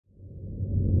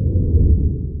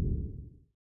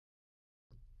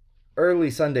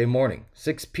Early Sunday morning,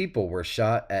 6 people were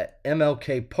shot at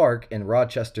MLK Park in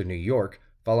Rochester, New York,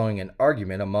 following an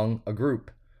argument among a group.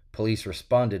 Police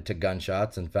responded to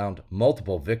gunshots and found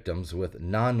multiple victims with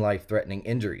non-life-threatening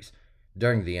injuries.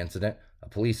 During the incident, a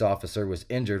police officer was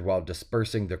injured while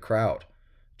dispersing the crowd.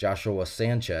 Joshua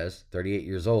Sanchez, 38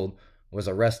 years old, was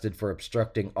arrested for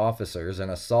obstructing officers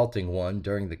and assaulting one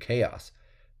during the chaos.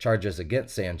 Charges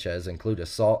against Sanchez include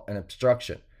assault and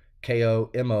obstruction,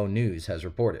 KOMO News has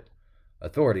reported.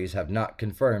 Authorities have not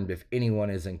confirmed if anyone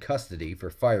is in custody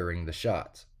for firing the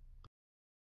shots.